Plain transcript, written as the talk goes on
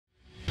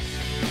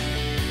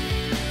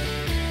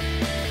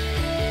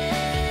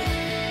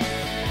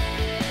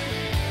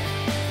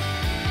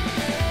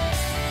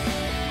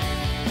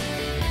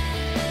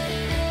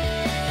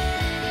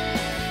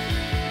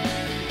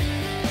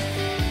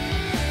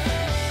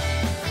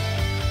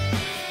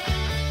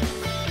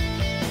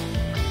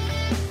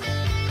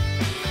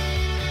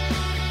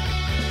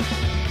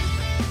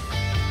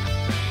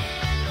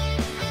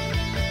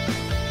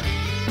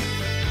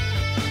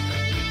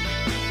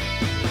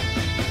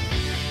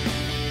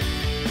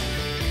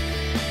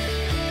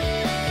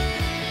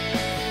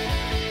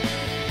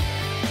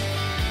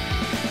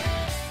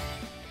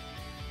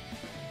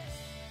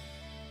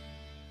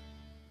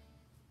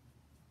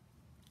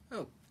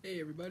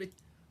everybody.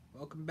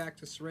 Welcome back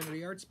to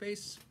Serenity Art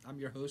Space. I'm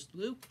your host,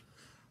 Lou.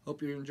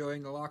 Hope you're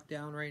enjoying the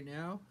lockdown right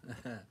now.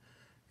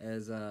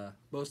 As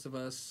most of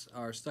us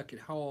are stuck at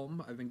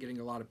home, I've been getting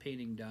a lot of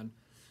painting done.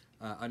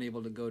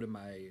 Unable to go to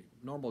my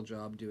normal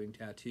job doing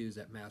tattoos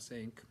at Mass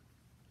Inc.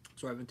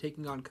 So I've been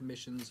taking on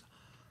commissions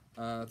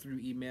through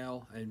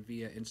email and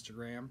via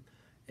Instagram,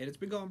 and it's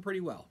been going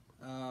pretty well.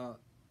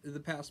 In the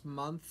past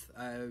month,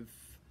 I've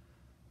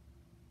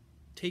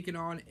taken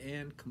on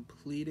and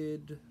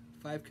completed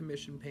 5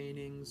 commission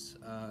paintings,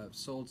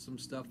 sold some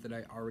stuff that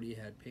I already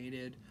had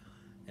painted,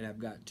 and I've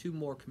got 2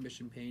 more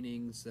commission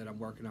paintings that I'm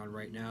working on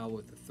right now,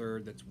 with the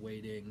third that's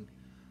waiting.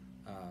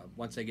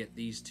 Once I get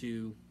these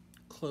 2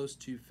 close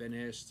to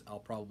finished, I'll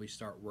probably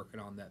start working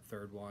on that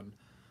third one.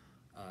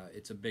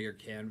 It's a bigger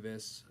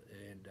canvas,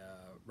 and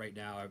right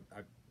now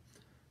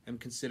I'm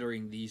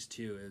considering these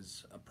 2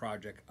 as a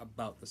project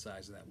about the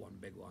size of that one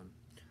big one.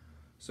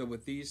 So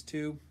with these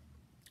 2,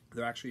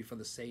 they're actually for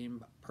the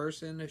same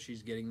person.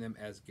 She's getting them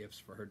as gifts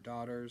for her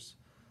daughters.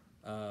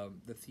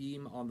 The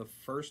theme on the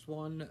first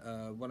one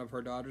of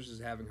her daughters is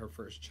having her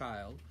first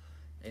child,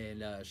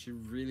 and she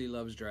really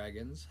loves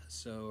dragons,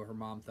 so her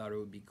mom thought it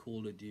would be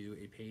cool to do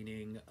a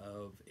painting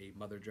of a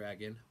mother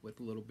dragon with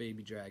a little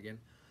baby dragon.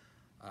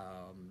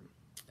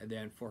 And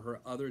then for her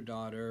other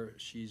daughter,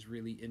 she's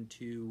really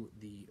into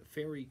the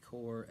fairy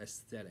core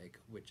aesthetic,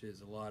 which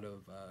is a lot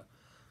of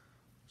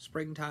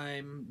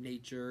springtime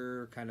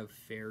nature, kind of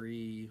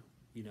fairy,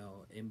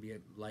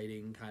 ambient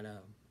lighting kind of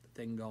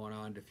thing going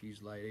on,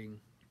 diffuse lighting.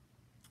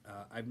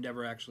 I've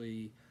never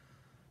actually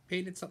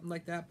painted something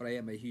like that, but I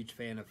am a huge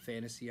fan of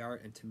fantasy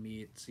art, and to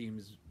me it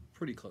seems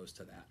pretty close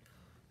to that.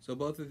 So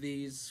both of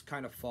these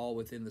kind of fall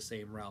within the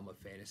same realm of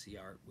fantasy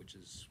art, which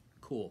is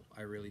cool.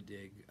 I really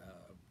dig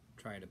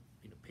trying to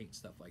paint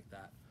stuff like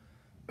that.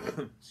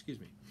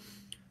 Excuse me.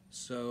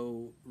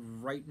 So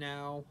right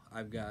now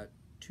I've got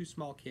 2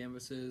 small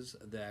canvases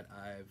that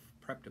I've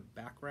prepped a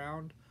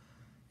background,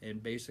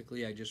 and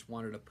basically I just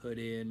wanted to put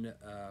in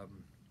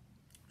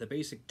the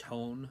basic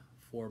tone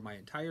for my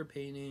entire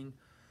painting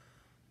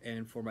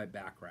and for my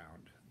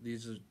background.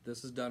 This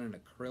is done in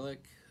acrylic,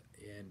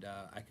 and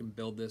I can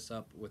build this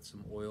up with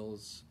some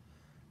oils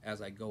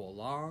as I go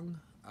along.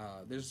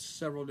 There's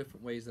several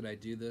different ways that I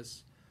do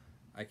this.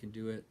 I can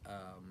do it,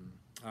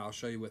 I'll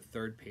show you a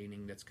third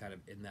painting that's kind of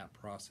in that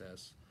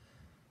process.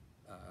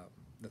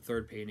 The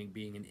third painting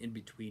being an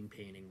in-between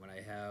painting. When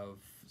I have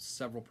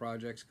several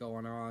projects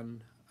going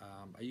on,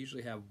 I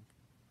usually have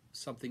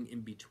something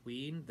in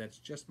between that's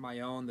just my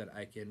own, that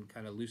I can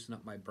kind of loosen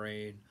up my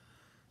brain,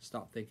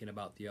 stop thinking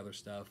about the other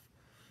stuff,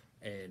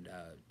 and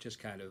just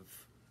kind of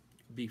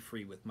be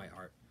free with my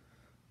art.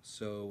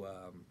 So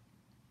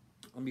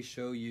let me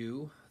show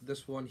you.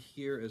 This one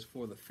here is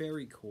for the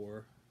fairy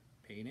core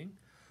painting.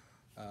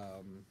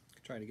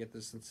 Trying to get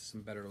this into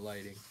some better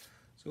lighting.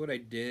 So what I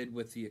did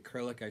with the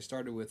acrylic, I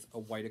started with a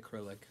white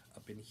acrylic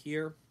up in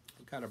here.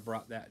 I kind of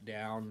brought that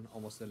down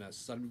almost in a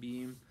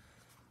sunbeam.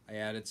 I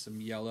added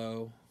some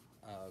yellow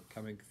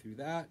coming through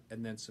that,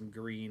 and then some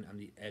green on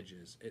the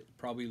edges. It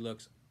probably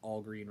looks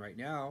all green right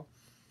now,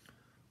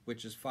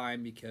 which is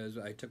fine because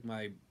I took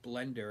my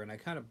blender and I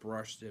kind of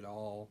brushed it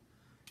all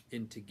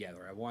in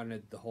together. I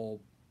wanted the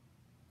whole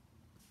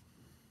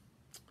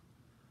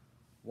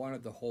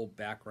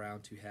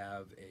background to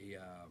have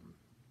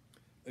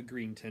a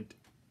green tint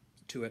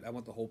to it. I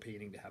want the whole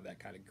painting to have that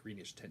kind of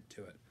greenish tint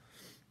to it.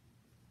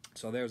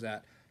 So there's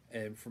that.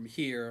 And from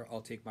here,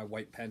 I'll take my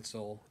white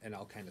pencil and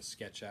I'll kind of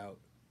sketch out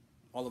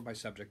all of my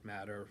subject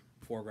matter,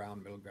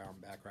 foreground, middle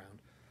ground, background,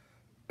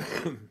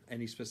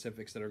 any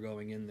specifics that are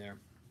going in there.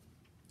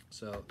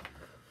 So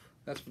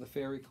that's for the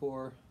fairy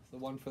core. The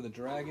one for the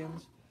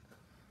dragons,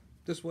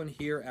 this one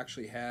here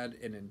actually had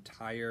an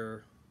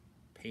entire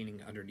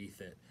painting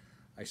underneath it.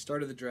 I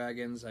started the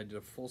dragons, I did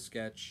a full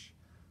sketch,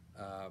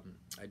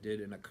 I did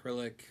an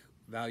acrylic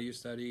value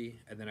study,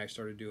 and then I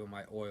started doing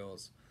my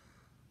oils.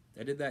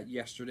 I did that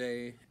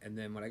yesterday, and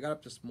then when I got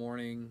up this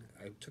morning,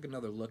 I took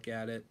another look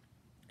at it,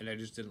 and I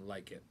just didn't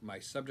like it. My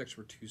subjects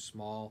were too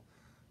small.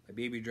 My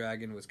baby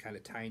dragon was kind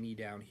of tiny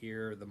down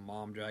here. The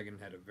mom dragon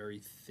had a very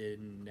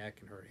thin neck,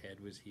 and her head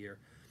was here.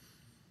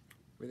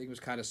 Everything was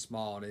kind of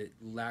small, and it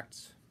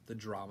lacked the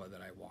drama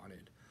that I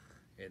wanted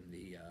and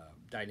the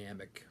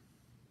dynamic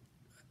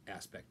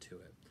aspect to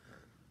it.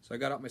 So I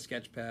got out my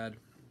sketch pad,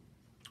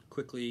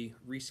 quickly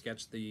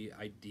resketched the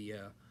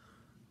idea,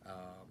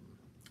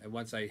 and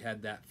once I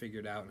had that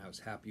figured out and I was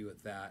happy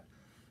with that,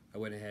 I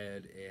went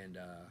ahead and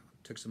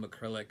took some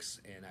acrylics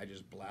and I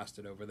just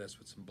blasted over this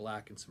with some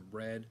black and some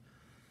red,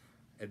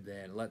 and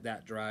then let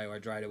that dry. I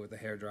dried it with a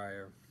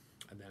hairdryer,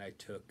 and then I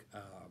took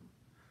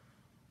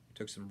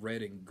some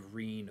red and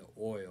green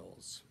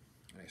oils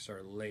and I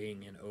started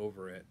laying in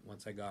over it.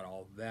 Once I got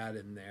all that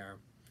in there,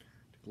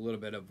 a little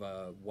bit of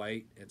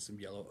white and some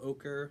yellow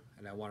ochre,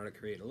 and I wanted to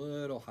create a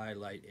little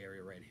highlight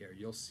area right here.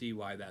 You'll see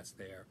why that's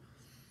there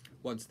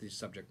once the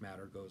subject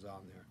matter goes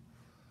on there.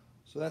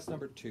 So that's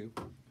number 2.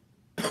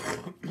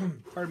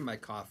 Pardon my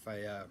cough.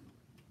 I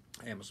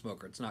am a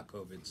smoker. It's not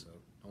COVID, so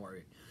don't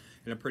worry.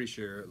 And I'm pretty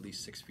sure at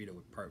least 6 feet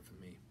apart from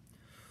me.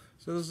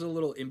 So this is a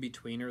little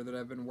in-betweener that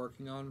I've been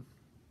working on,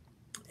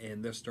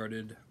 and this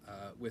started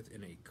with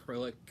an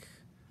acrylic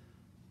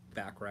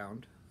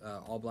background,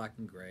 all black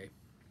and gray,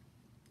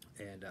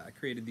 and I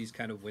created these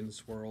kind of wind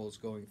swirls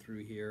going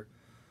through here.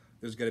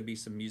 There's going to be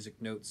some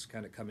music notes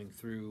kind of coming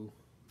through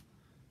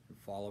and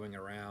following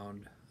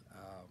around.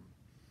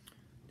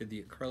 Did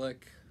the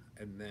acrylic,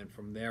 and then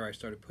from there I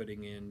started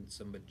putting in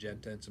some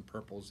magenta and some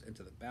purples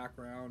into the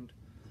background.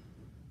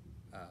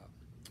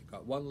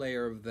 Got one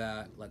layer of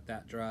that, let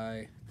that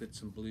dry, did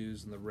some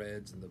blues and the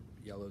reds and the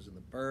yellows and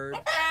the bird,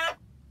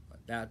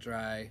 let that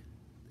dry,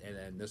 and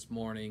then this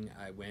morning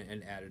I went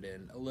and added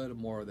in a little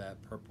more of that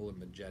purple and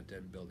magenta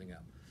and building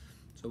up.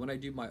 So when I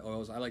do my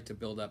oils, I like to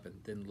build up in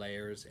thin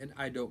layers, and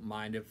I don't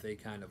mind if they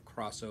kind of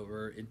cross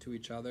over into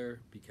each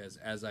other, because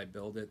as I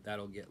build it,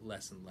 that'll get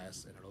less and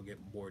less, and it'll get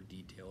more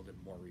detailed and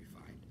more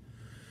refined.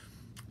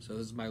 So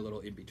this is my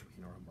little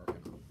in-betweener I'm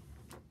working on.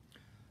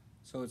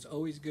 So it's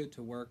always good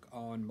to work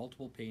on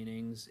multiple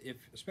paintings,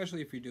 especially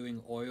if you're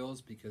doing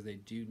oils, because they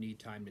do need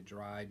time to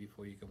dry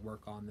before you can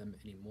work on them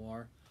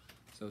anymore.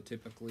 So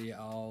typically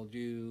I'll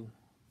do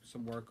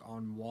some work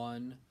on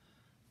one,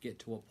 get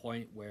to a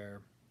point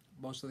where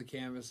most of the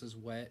canvas is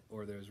wet,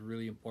 or there's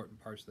really important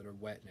parts that are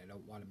wet and I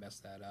don't want to mess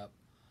that up.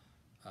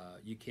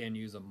 You can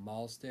use a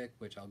maul stick,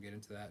 which I'll get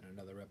into that in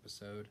another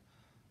episode.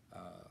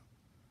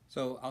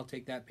 So I'll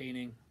take that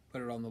painting,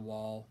 put it on the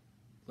wall,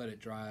 let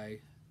it dry.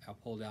 I'll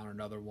pull down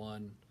another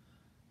one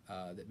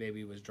that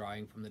maybe was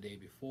drying from the day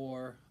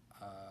before,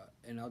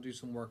 and I'll do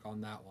some work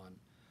on that one.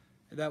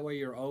 And that way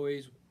you're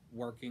always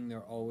working,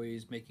 they're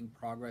always making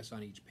progress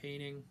on each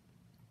painting.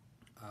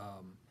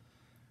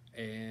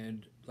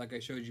 And like I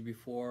showed you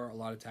before, a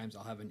lot of times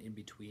I'll have an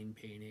in-between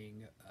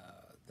painting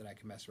that I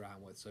can mess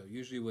around with. So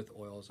usually with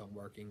oils I'm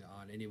working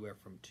on anywhere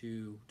from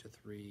 2 to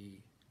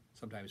 3,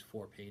 sometimes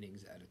 4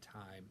 paintings at a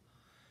time.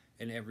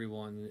 And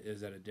everyone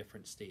is at a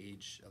different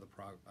stage of the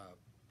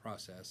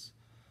process.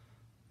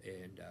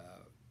 And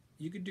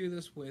you could do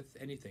this with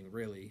anything,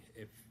 really.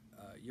 If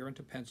you're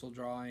into pencil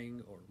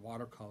drawing or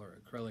watercolor,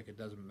 acrylic, it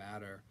doesn't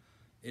matter.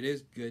 It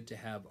is good to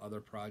have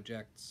other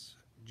projects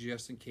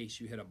just in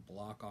case you hit a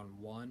block on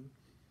one.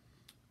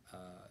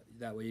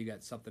 That way you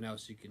got something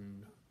else you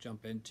can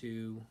jump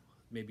into.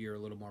 Maybe you're a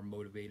little more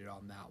motivated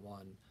on that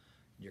one.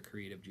 Your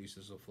creative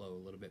juices will flow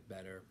a little bit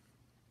better.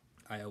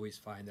 I always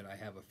find that I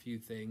have a few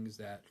things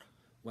that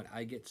when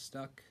I get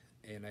stuck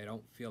and I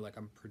don't feel like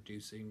I'm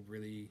producing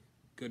really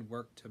good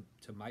work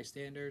to my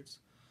standards,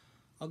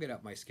 I'll get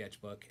out my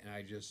sketchbook and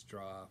I just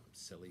draw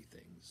silly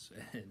things.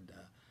 And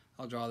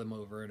I'll draw them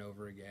over and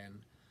over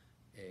again.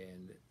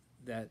 And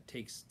that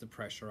takes the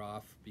pressure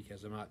off,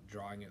 because I'm not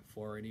drawing it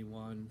for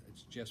anyone.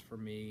 It's just for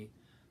me.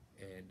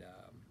 And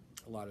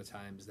a lot of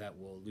times that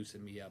will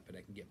loosen me up and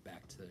I can get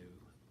back to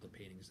the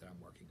paintings that I'm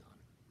working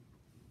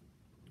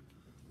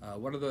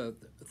on. One of the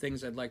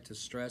things I'd like to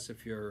stress,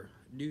 if you're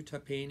new to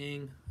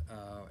painting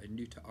and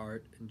new to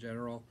art in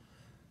general,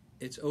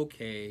 it's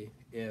okay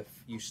if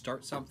you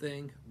start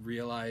something,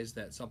 realize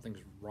that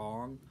something's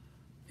wrong,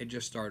 and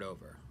just start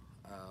over.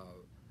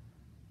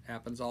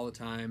 Happens all the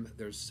time.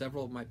 There's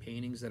several of my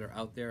paintings that are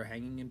out there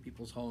hanging in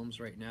people's homes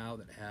right now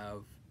that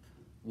have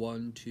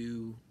 1,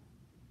 2,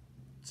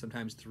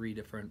 sometimes 3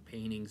 different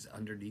paintings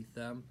underneath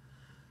them.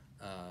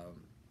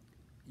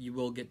 You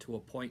will get to a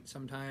point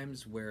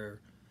sometimes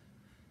where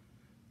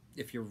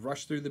if you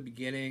rush through the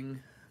beginning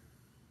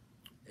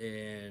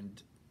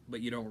but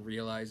you don't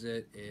realize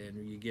it,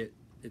 and you get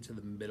into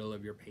the middle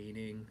of your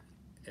painting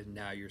and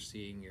now you're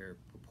seeing your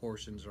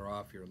proportions are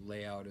off, your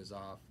layout is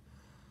off,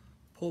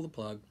 pull the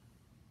plug,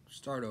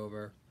 start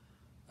over.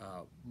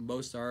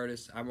 Most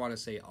artists, I want to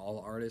say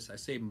all artists, I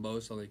say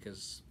most only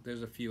because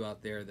there's a few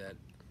out there that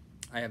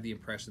I have the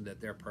impression that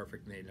they're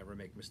perfect and they never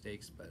make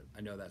mistakes, but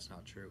I know that's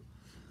not true.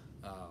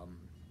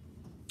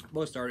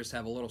 Most artists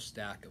have a little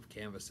stack of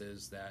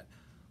canvases that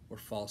were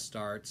false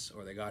starts,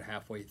 or they got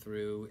halfway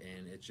through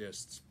and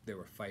they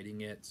were fighting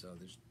it. So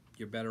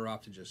you're better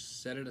off to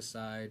just set it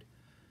aside,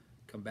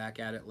 come back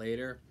at it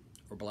later,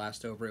 or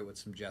blast over it with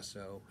some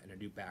gesso and a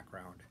new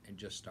background and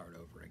just start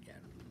over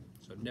again.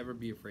 So never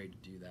be afraid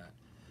to do that.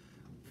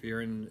 If you're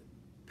in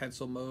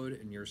pencil mode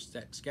and you're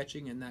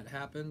sketching and that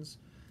happens,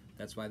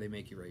 that's why they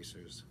make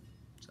erasers.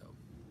 So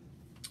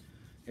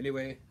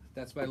anyway,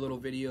 that's my little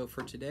video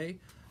for today.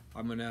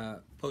 I'm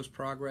gonna post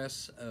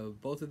progress of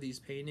both of these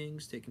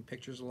paintings, taking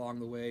pictures along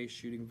the way,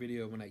 shooting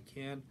video when I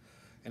can,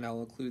 and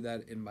I'll include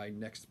that in my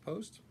next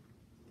post.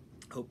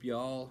 Hope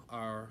y'all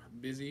are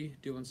busy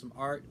doing some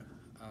art,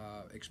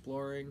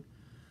 exploring,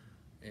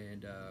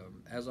 and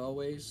as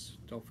always,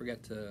 don't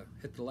forget to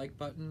hit the like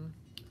button,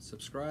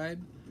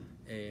 subscribe,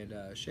 and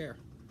share.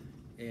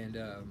 And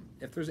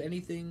if there's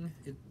anything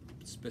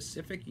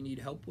specific you need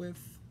help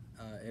with,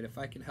 and if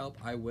I can help,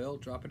 I will.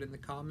 Drop it in the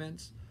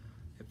comments.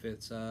 If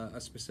it's a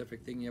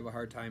specific thing you have a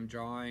hard time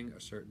drawing,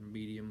 a certain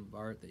medium of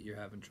art that you're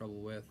having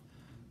trouble with,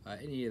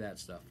 any of that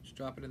stuff, just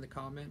drop it in the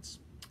comments,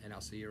 and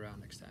I'll see you around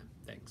next time.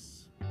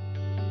 Thanks.